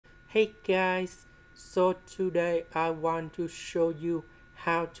Hey guys, so today I want to show you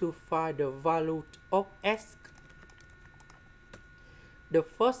how to find the value of x. The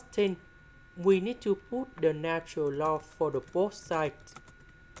first thing, we need to put the natural log for the both sides.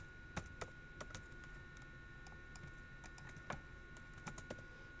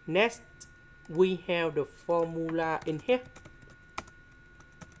 Next, we have the formula in here.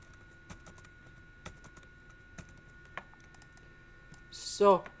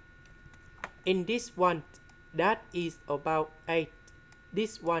 So, in this one, that is about 8.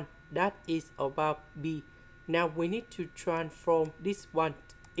 This one, that is about b. Now we need to transform this one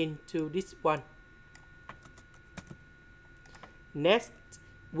into this one. Next,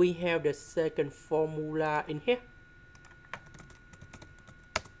 we have the second formula in here.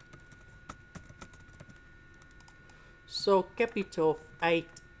 So capital 8,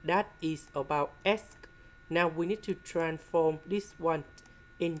 that is about s. Now we need to transform this one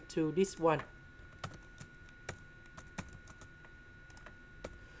into this one.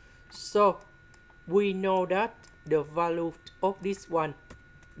 So we know that the value of this one,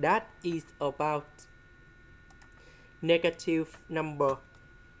 that is about negative number.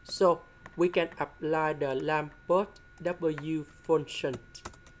 So we can apply the Lambert W function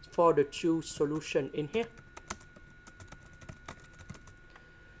for the two solution in here.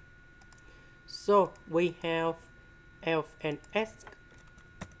 So we have f and s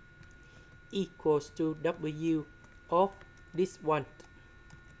equals to w of this one,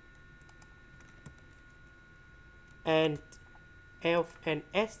 and f and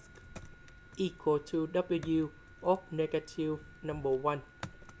s equal to w of negative number 1,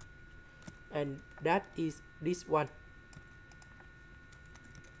 and that is this one.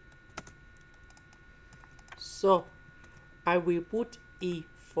 So I will put e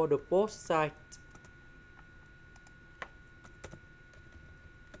for the both sides.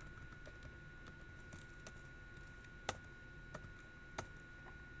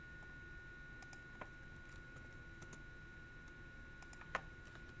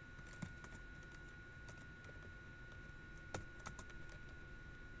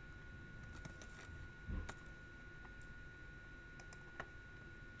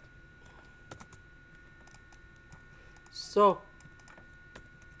 So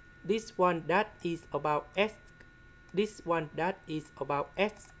this one, that is about s. This one, that is about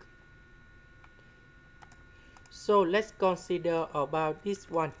s. So let's consider about this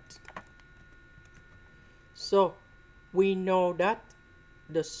one. So we know that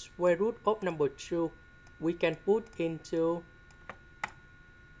the square root of number 2 we can put into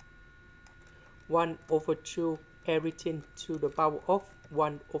 1 over 2 everything to the power of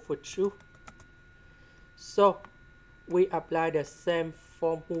 1 over 2. So we apply the same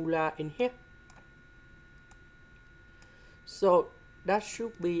formula in here. So that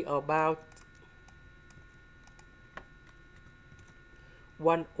should be about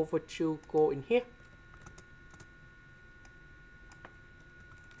 1 over 2 go in here.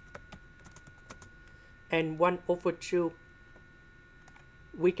 And 1 over 2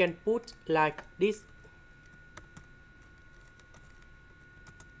 we can put like this.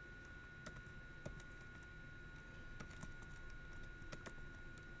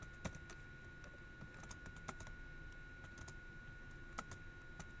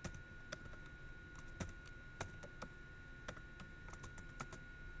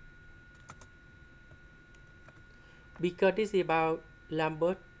 Because this is about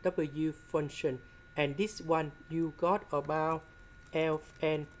Lambert W function, and this one you got about f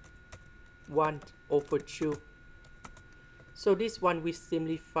and 1 over 2. So this one we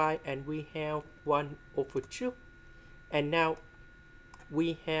simplify and we have 1 over 2. And now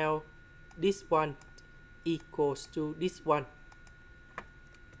we have this one equals to this one.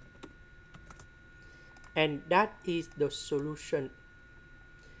 And that is the solution.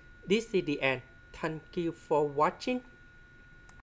 This is the end. Thank you for watching.